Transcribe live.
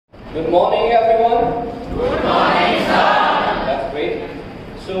Good morning, everyone. Good morning, sir. That's great.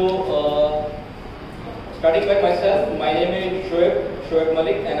 So, starting by myself, my name is Shoaib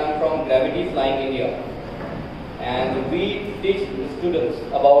Malik, and I'm from Gravity Flying India. And we teach students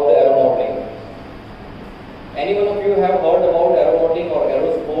about aero-modeling. Any one of you have heard about aero-modeling or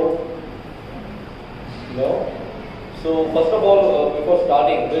aerosport? No? So, first of all, before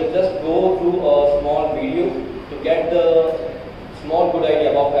starting, we'll just go through a small video to get the small good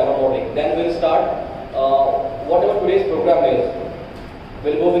idea about aero-modeling. Then we'll start whatever today's program is.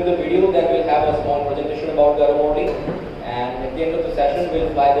 We'll go with the video, then we'll have a small presentation about aero-modeling, and at the end of the session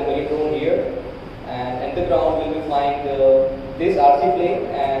we'll fly the mini drone here, and at the ground we'll be flying this RC plane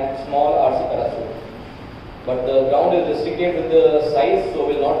and small RC parachute. But the ground is restricted with the size, so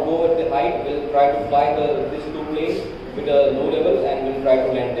we'll not go at the height. We'll try to fly these two planes with a low level, and we'll try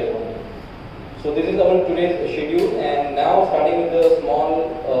to land there only. So this is our today's schedule, and now starting with the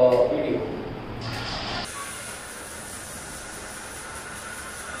small video.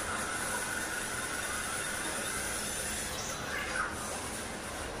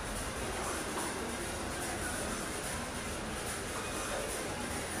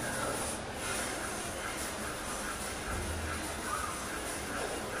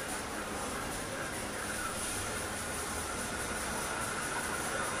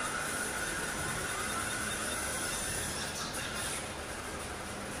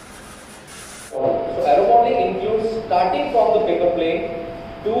 So aero-modeling includes starting from the paper plane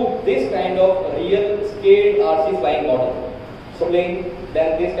to this kind of real scaled RC flying model. So plane,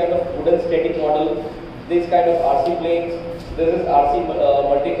 then this kind of wooden static model, this kind of RC planes, this is RC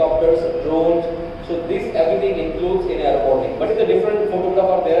multicopters, drones. So this everything includes in aero-modeling. But in the different photograph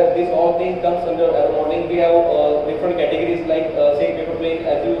are there, this all thing comes under aero-modeling. We have different categories like say paper plane,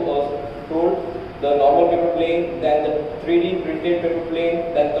 as you told. The normal paper plane, then the 3D printed paper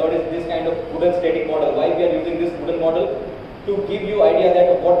plane, then third is this kind of wooden static model. Why we are using this wooden model? To give you idea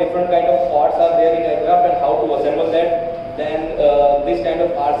that what different kind of parts are there in aircraft and how to assemble that. Then this kind of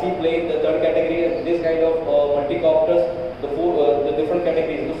RC plane, the third category, and this kind of multicopters, the different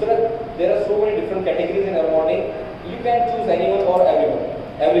categories. So there are so many different categories in aero-modeling. You can choose anyone or everyone,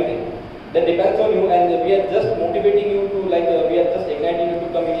 everything. That depends on you, and we are just motivating you to we are just igniting you to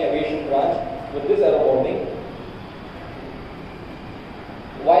come in the aviation branch with this aero-modeling.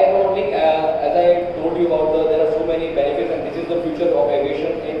 Why aero-modeling? As I told you about, there are so many benefits, and this is the future of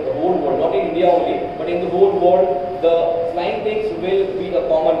aviation in the whole world, not in India only, but in the whole world. The flying things will be a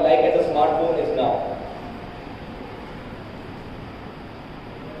common, like as a smartphone is now.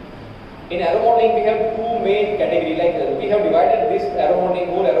 In aero-modeling, we have two main categories. We have divided this whole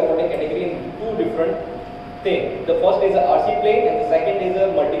aero-modeling category in two different things. The first is a RC plane, and the second is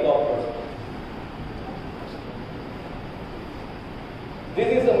a multicopter. This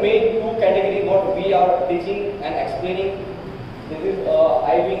is the main two category what we are teaching and explaining. This is a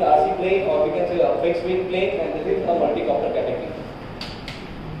high wing RC plane, or we can say a fixed wing plane, and this is a multicopter category.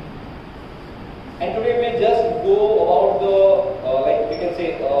 And today we'll just go about the we can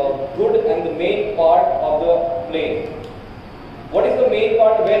say good and the main part of the plane. What is the main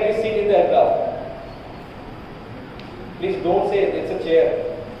part where we sit in the aircraft? Please don't say it's a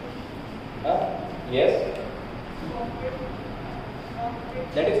chair. Huh? Yes.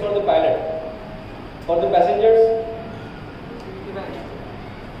 That is for the pilot. For the passengers,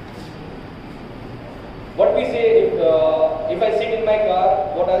 what we say, if I sit in my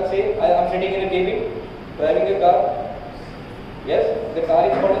car, what I'll say, I am sitting in a cabin, driving a car. Yes, the car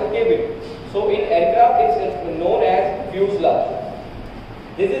is called as a cabin. So in aircraft, it's known as fuselage.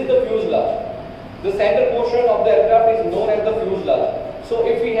 This is the fuselage. The center portion of the aircraft is known as the fuselage. So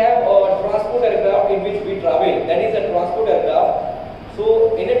if we have a transport aircraft in which we travel, that is a transport aircraft.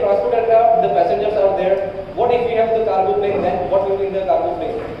 So in a transport aircraft, the passengers are there. What if we have the cargo plane? Then what will be in the cargo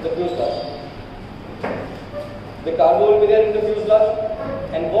plane? The fuselage. The cargo will be there in the fuselage.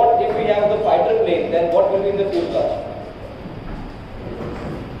 And what if we have the fighter plane? Then what will be in the fuselage?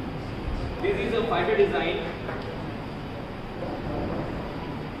 This is a fighter design.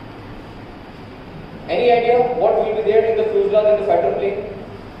 Any idea what will be there in the fuselage in the fighter plane?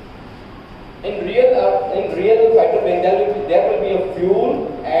 In real fighter plane, there will be a fuel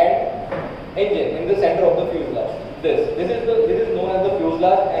and engine in the center of the fuselage. This is known as the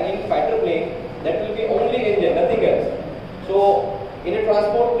fuselage, and in fighter plane, that will be only engine, nothing else. So in a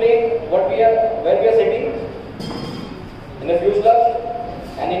transport plane, where we are sitting in the fuselage,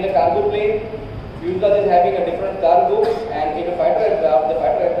 and in a cargo plane, fuselage is having a different cargo, and in a fighter aircraft, the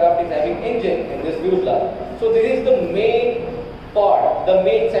fighter aircraft is having engine in this fuselage. So this is the main part, the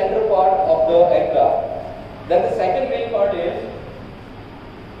main center part of the aircraft. Then the second main part is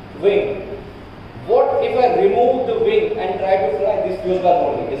wing. What if I remove the wing and try to fly this fuselage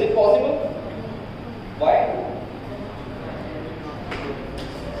only? Is it possible? Why?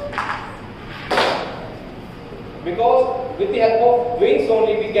 Because with the help of wings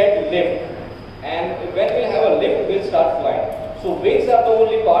only we get lift, and when we have a lift we'll start flying. So wings are the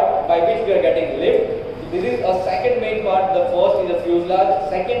only part by which we are getting lift. So this is a second main part. The first is the fuselage,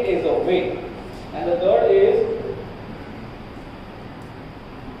 second is the wing, and the third is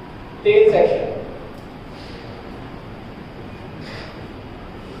tail section.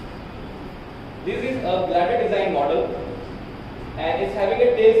 This is a glider design model and it's having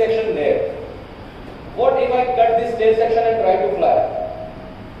a tail section there. What if I cut this tail section and try to fly?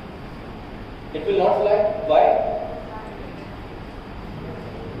 It will not fly. Why?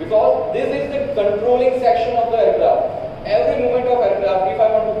 Because this is the controlling section of the aircraft. Every movement of aircraft, if I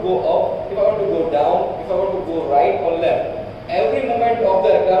want to go up, if I want to go down, if I want to go right or left, every movement of the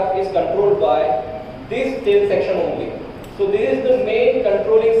aircraft is controlled by this tail section only. So this is the main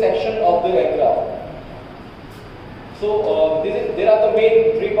controlling section of the aircraft. So there are the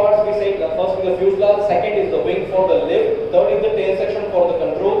main three parts we say. First is the fuselage, second is the wing for the lift, third is the tail section for the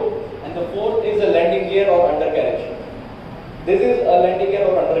control, and the fourth is the landing gear or undercarriage. This is a landing gear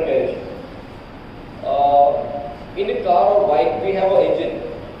or undercarriage. In a car or bike we have an engine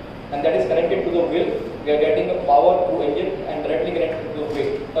and that is connected to the wheel. We are getting a power through engine and directly connected to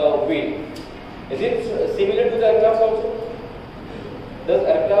the wheel. Is it similar to the aircraft also? Does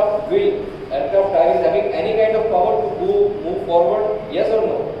aircraft tire is having any kind of power to move forward? Yes or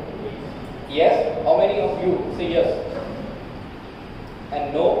no? Yes. How many of you say yes?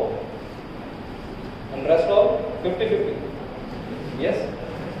 And no? And rest all 50-50. Yes?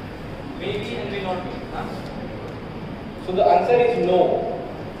 Maybe and may not be. Huh? So the answer is no.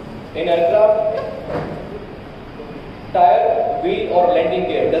 In aircraft, tire, wheel or landing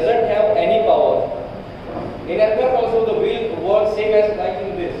gear doesn't have any power. In aircraft also the wheel works same as like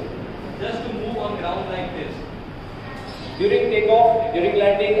in this, just to move on ground like this. During takeoff, during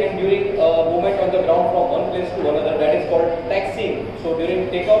landing and during movement on the ground from one place to another, that is called taxiing. So during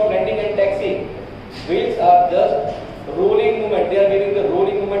takeoff, landing and taxiing, wheels are just rolling movement. They are giving the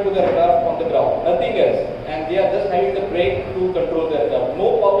rolling movement to the aircraft on the ground, nothing else. And they are just having the brake to control the aircraft.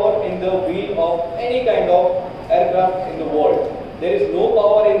 No power in the wheel of any kind of aircraft in the world. There is no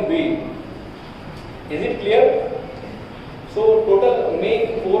power in wheel. Is it clear? So total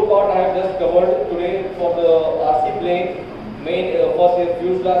main four part I have just covered today for the RC plane. Main first is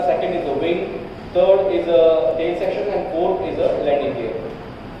fuselage, second is the wing, third is a tail section, and fourth is a landing gear.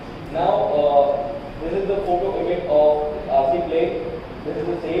 Now this is the photo image of RC plane. This is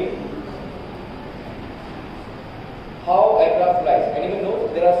the same. How aircraft flies? Anyone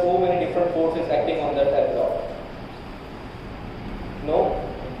knows? There are so many different forces acting on that aircraft. No?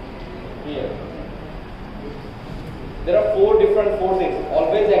 Here. There are four different forces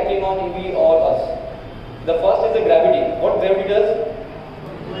always acting on we or us. The first is the gravity. What gravity does?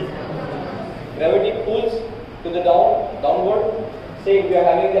 Gravity pulls to the downward. Say we are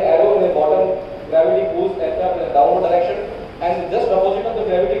having the arrow in the bottom, gravity pulls aircraft in the downward direction, and just opposite of the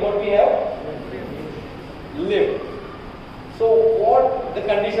gravity what we have? Lift. So what the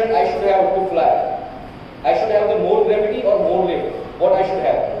condition I should have to fly? I should have the more gravity or more lift? What I should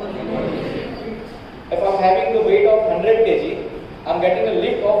have? If I am having the weight of 100 kg, I am getting a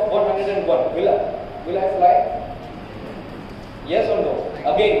lift of 101. Will I fly? Yes or no?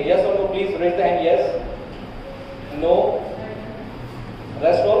 Again, yes or no, please raise the hand. Yes? No?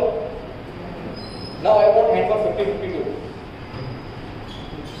 Rest all? Now I want hand for 50-52.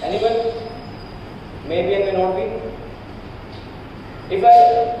 Anyone? Maybe and may not be.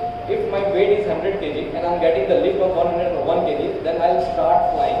 If my weight is 100 kg and I am getting the lift of 101 kg, then I will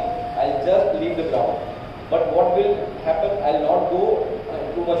start flying. I'll just leave the ground. But what will happen? I'll not go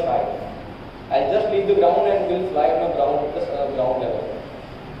too much high. I'll just leave the ground and will fly on the ground, just ground level.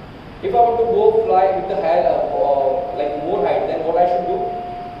 If I want to go fly with the high, like more height, then what I should do?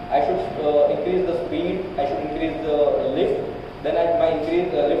 I should increase the speed. I should increase the lift. Then my increase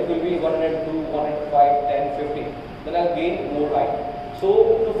lift will be 102, 105, 10, 50. Then I'll gain more height.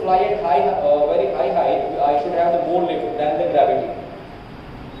 So to fly at very high height, I should have the more lift than the gravity.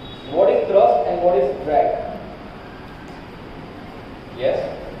 What is thrust and what is drag? Yes?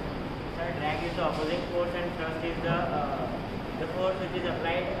 Sir, drag is the opposite force and thrust is the force which is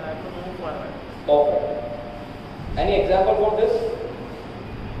applied to move forward. Perfect. Any example for this?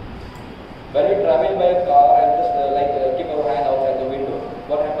 When we travel by a car and just keep our hand outside the window,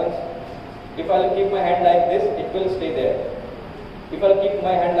 what happens? If I'll keep my hand like this, it will stay there. If I'll keep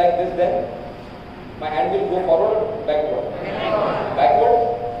my hand like this, then my hand will go forward or backward?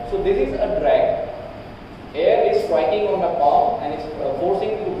 Backward. So So this is a drag. Air is striking on my palm and it's forcing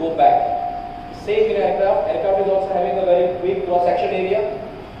me to go back. Same in aircraft. Aircraft is also having a very big cross section area.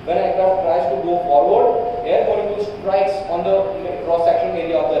 When aircraft tries to go forward, air molecule strikes on the cross section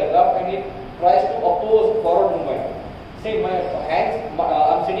area of the aircraft and it tries to oppose forward movement. Say my hands,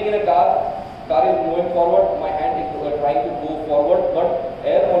 I'm sitting in a car is moving forward, my hand is trying to go forward, but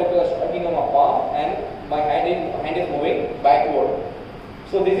air molecule is striking on my palm and my hand is moving backward.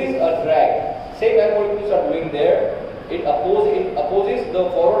 So this is a drag. Same air molecules are doing there. It opposes the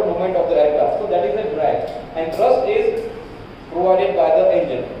forward movement of the aircraft. So that is a drag. And thrust is provided by the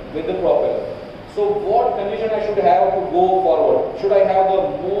engine with the propeller. So what condition I should have to go forward? Should I have the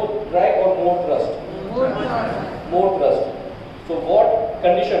more drag or more thrust? More thrust. So what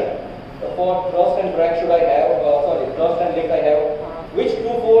condition for thrust and drag should I have? Thrust and lift I have. Which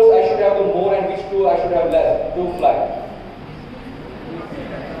two force I should have the more and which two I should have less to fly?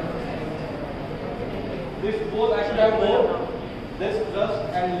 This both I should have more. This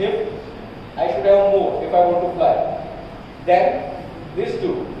thrust and lift I should have more if I want to fly. Then these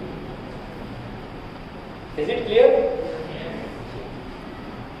two. Is it clear?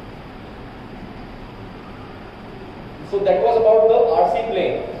 So that was about the RC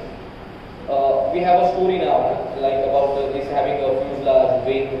plane. We have a story now, like about this having a fuselage,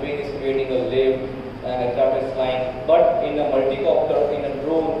 wing is creating a lift, and aircraft is flying. But in a multicopter, in a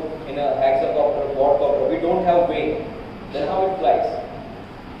drone, in a hexacopter, quadcopter, we don't have wing. Then how it flies?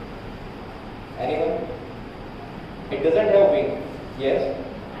 Anyone? It doesn't have wing. Yes?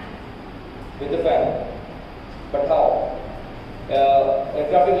 With the fan. But how?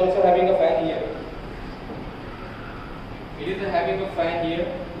 Aircraft is also having a fan here. It is having a fan here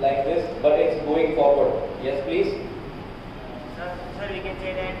like this, but it's going forward. Yes, please. Sir, we can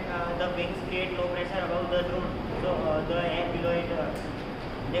say that the wings create low pressure above the drone, so the air below it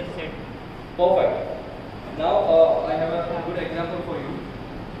lifts it. Perfect. Now I have a good example for you.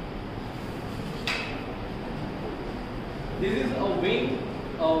 This is a wing.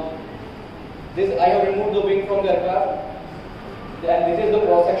 This I have removed the wing from the aircraft, and this is the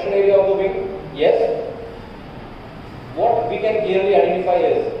cross section area of the wing. Yes. What we can clearly identify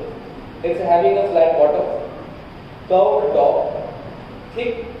is it's having a flat bottom, curved top,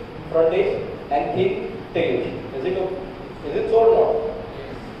 thick frontage, and thick tail. Is it so or not?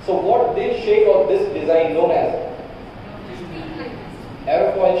 So what this shape of this design known as?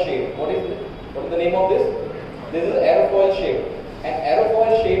 Aerofoil shape. What is the name of this? This is aerofoil shape. And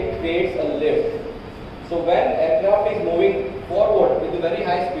aerofoil shape creates a lift. So when aircraft is moving forward with a very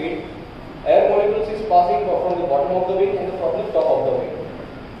high speed, air molecules is passing from the bottom of the wing and from the top of the wing.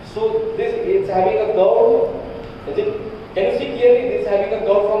 So this is having a curve. Can you see clearly? This is having a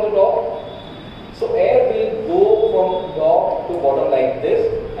curve from the top. So air will go from top to bottom like this,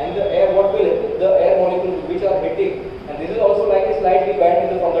 and the air molecules which are hitting, and this is also like a slightly bent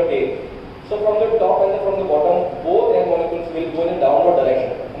from the tail. So from the top and from the bottom, both air molecules will go in a downward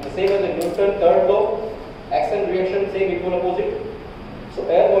direction. And the same as the Newton third law, action reaction, same equal opposite. So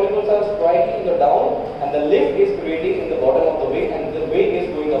air molecules are striking in the down, and the lift is creating in the bottom of the wing, and the wing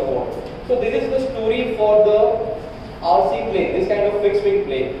is going upward. So this is the story for the RC plane, this kind of fixed wing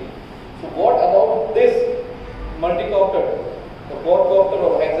plane. So what about this multicopter, the quadcopter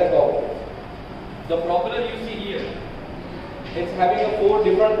or hexacopter? The propeller you see here, it's having a 4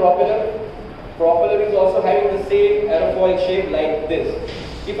 different propeller. Propeller is also having the same aerofoil shape like this.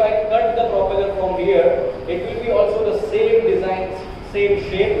 If I cut the propeller from here, it will be also the same design, same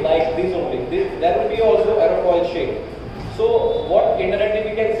shape like this only. That will be also aerofoil shape. So what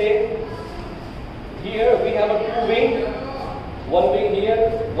indirectly we can say? Here we have a 2 wing, one wing here,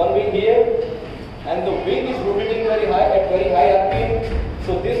 and the wing is rotating very high at very high RPM.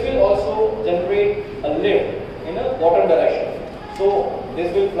 So this will also generate a lift in a bottom direction. So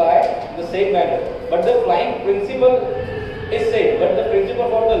this will fly in the same manner. But the flying principle is same, but the principle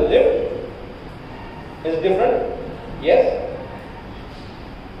for the lift is different. Yes?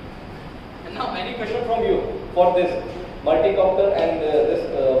 And now any question from you for this multicopter and this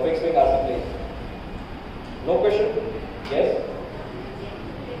fixed wing RC plane? No question? Yes?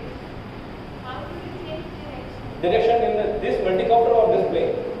 Direction in this multicopter or this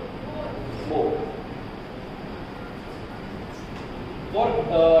plane? Both. For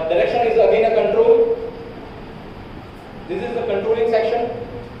direction is again a control. This is the controlling section.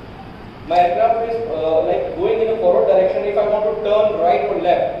 My aircraft is like going in a forward direction. If I want to turn right or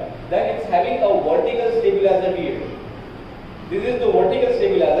left, then it's having a vertical stabilizer here. This is the vertical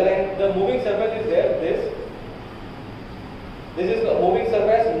stabilizer, and the moving surface is there. This is the moving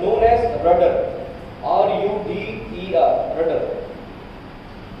surface known as rudder. R-U-D-E-R, rudder.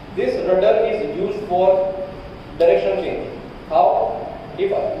 This rudder is used for direction change. How?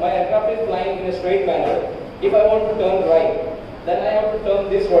 If my aircraft is flying in a straight manner, if I want to turn right, then I have to turn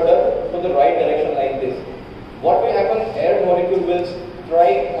this rudder to the right direction like this. What will happen? Air molecule will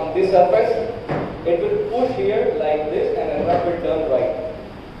strike on this surface. It will push here like this, and aircraft will turn right.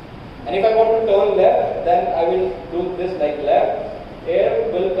 And if I want to turn left, then I will do this like left. Air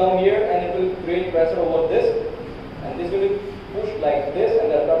will come here and it will create pressure over this, and this will push like this, and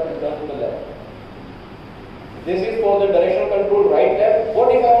the aircraft will turn to the left. This is for the direction control right left.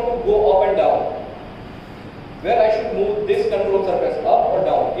 What if I want to go up and down? Where I should move this control surface, up or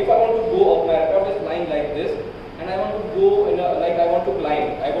down? If I want to go up, my aircraft is flying like this, and I want to go in a, like I want to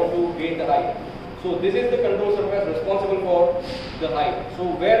climb, I want to gain the height. So this is the control surface responsible for the height. So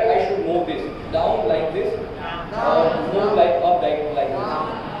where I should move this? Down like this, or move like up like this.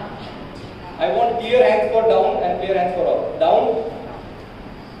 I want clear hands for down and clear hands for up. Down.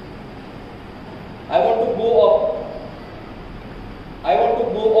 I want to go up. I want to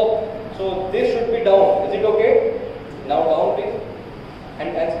go up. So this should be down. Is it okay? Now down please.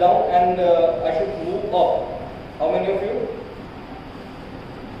 And hands down, and I should move up. How many of you?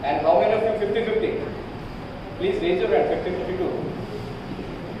 And how many of you 50-50? Please raise your hand. 50-52.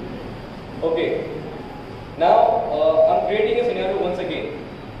 Okay. Now I'm creating a scenario once again.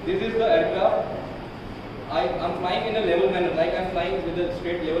 This is the aircraft. I'm flying in a level manner, like I'm flying with a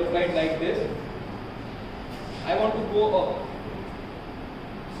straight level flight like this. I want to go up.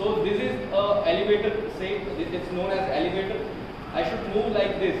 So this is a elevator, say it's known as elevator. I should move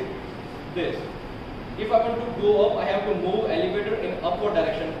like this. If I want to go up, I have to move elevator in upward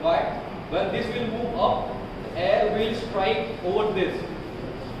direction. Why? When this will move up, the air will strike over this,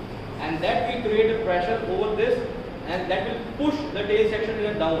 and that will create a pressure over this, and that will push the tail section in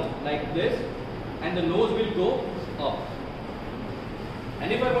a down like this, and the nose will go up.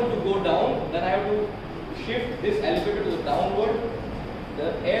 And if I want to go down, then I have to shift this elevator to the downward.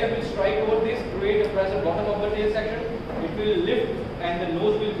 The air will strike over this, create a pressure bottom of the tail section. It will lift and the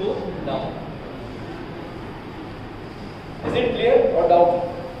nose will go down. Is it clear or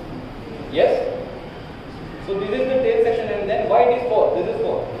doubt? Yes? So this is the tail section, and then why it is for? This is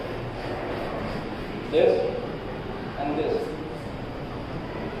for this and this.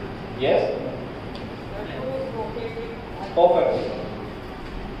 Yes? Perfect.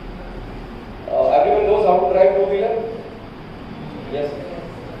 Everyone knows how to drive two-wheeler? Yes.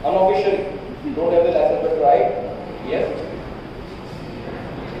 Unofficially. Don't have the license but try. Yes.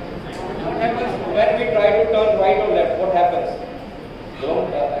 What happens when we try to turn right or left? What happens? If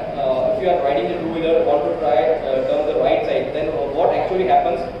you are riding a two-wheeler, want to try turn the right side, then what actually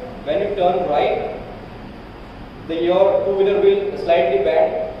happens when you turn right? Your two-wheeler will slightly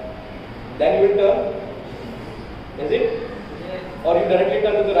bend. Then you will turn. Is it? Or you directly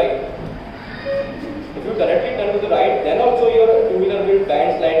turn to the right? If you directly turn to the right, then also your two-wheeler will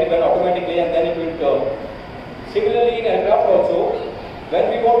bend slightly, bend automatically, and then it will turn. Similarly, in aircraft also, when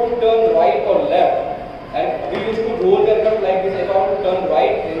we want to turn right or left, and we used to roll the aircraft like this. If I want to turn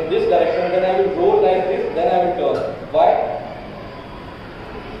right in this direction, then I will roll like this, then I will turn. Why?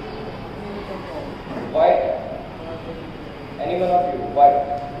 Why? Any one of you? Why?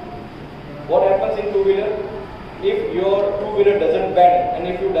 What happens in two-wheeler? If your two-wheeler doesn't bend and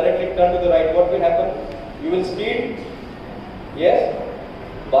if you directly turn to the right, what will happen? You will speed. Yes?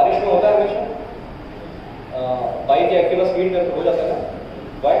 बारिश में होता है हमेशा bike या Activa speed करके हो जाता है ना?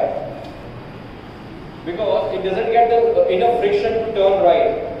 Why? Because it doesn't get the enough friction to turn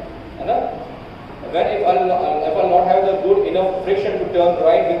right. है ना? When if I'll not have the good enough friction to turn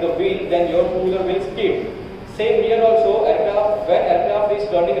right with the wheel, then your two-wheeler will skid. Same here also, when aircraft is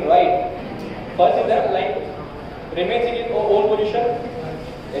turning right, first is that like remains in its own position.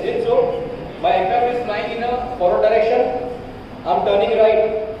 Is it so? My aircraft is flying in a forward direction. I am turning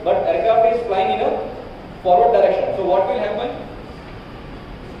right, but aircraft is flying in a forward direction. So what will happen?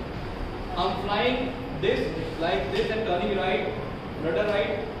 I am flying this like this and turning right, rudder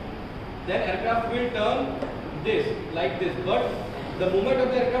right. Then aircraft will turn this like this, but the movement of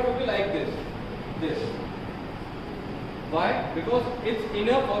the aircraft will be like this. Why? Because it's in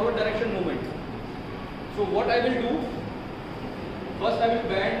a forward direction movement. So what I will do? First I will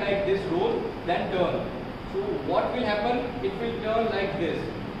bend like this, roll, then turn. So what will happen? It will turn like this.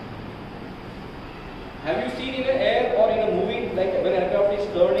 Have you seen in the air or in a movie, like when aircraft is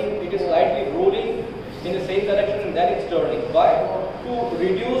turning, it is slightly rolling in the same direction and then it's turning. Why? To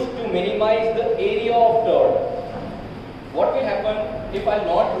reduce, to minimize the area of turn. What will happen if I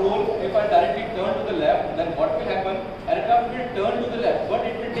not roll, if I directly turn to the left, then what will happen? Aircraft will turn to the left, but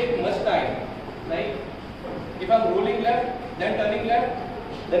it will take much time. Like if I am rolling left, then turning left,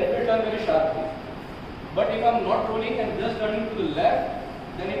 then it will turn very sharply. But if I'm not rolling and just turning to the left,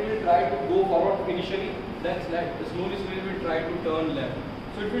 then it will try to go forward initially, then slowly it will try to turn left.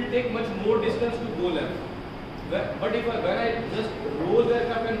 So it will take much more distance to go left. But when I just roll the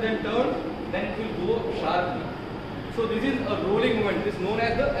aircraft and then turn, then it will go sharply. So this is a rolling movement. This is known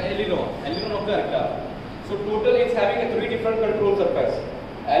as the aileron of the aircraft. So total it's having a 3 different control surface: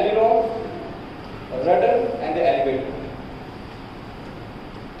 aileron, rudder, and the elevator.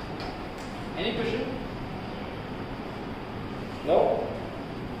 Any question? No?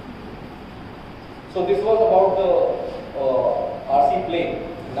 So this was about the RC plane.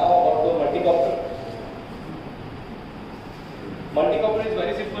 Now about the multicopter. Multicopter is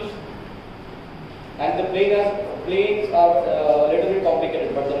very simple, and the planes are a little bit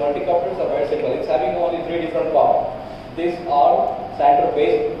complicated, but the multicopters are very simple. It's having only 3 different parts. These are center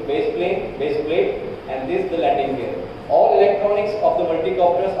base plate, and this the landing gear. All electronics of the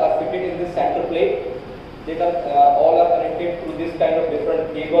multicopters are fitted in this center plate. They are all are connected through this kind of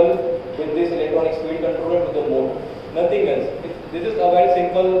different cable with this electronic speed controller to the motor. Nothing else. This is a very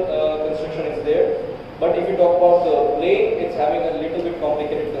simple construction is there. But if you talk about the plane, it's having a little bit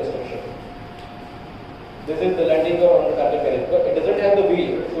complicated construction. This is the landing gear or undercarriage, but it doesn't have the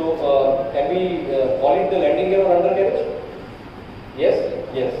wheel. So can we call it the landing gear or undercarriage? Yes,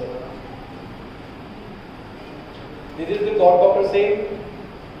 yes. This is the quadcopter, same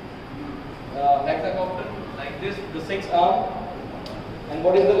hexacopter, like this, the 6 arm. And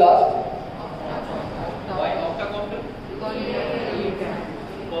what is the last? Why octacopter?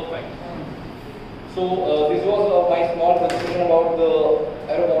 Perfect. So this was my small presentation about the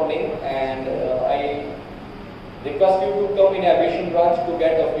Aero-Modelling, and I request you to come in aviation branch to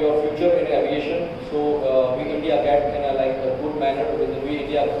get your future in aviation. So we India get in a good manner, we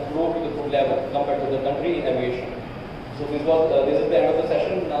India grow to the good level compared to the country in aviation. So this is the end of the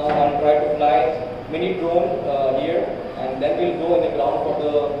session. Now I'll try to fly mini drone here, and then we'll go in the ground for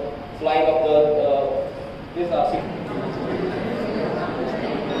the flying of this RC.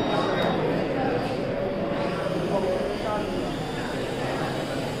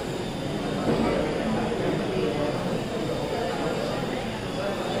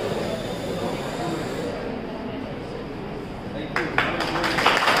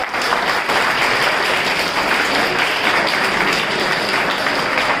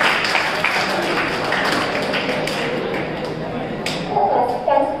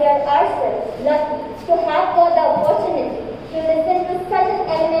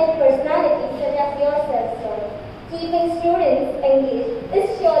 Keeping students engaged is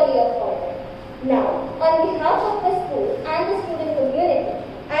surely a forte. Now, on behalf of the school and the student community,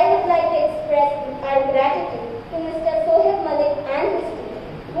 I would like to express our gratitude to Mr. Sohaib Malik and his team,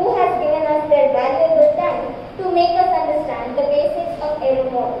 who has given us their valuable time to make us understand the basics of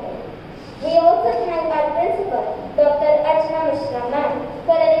Aero-Modelling. We also thank our principal, Dr. Archana Mishra ma'am,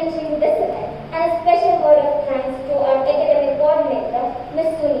 for arranging this event, and a special word of thanks to our academic coordinator, Ms.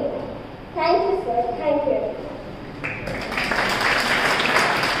 Sunita. Thank you, sir. Thank you.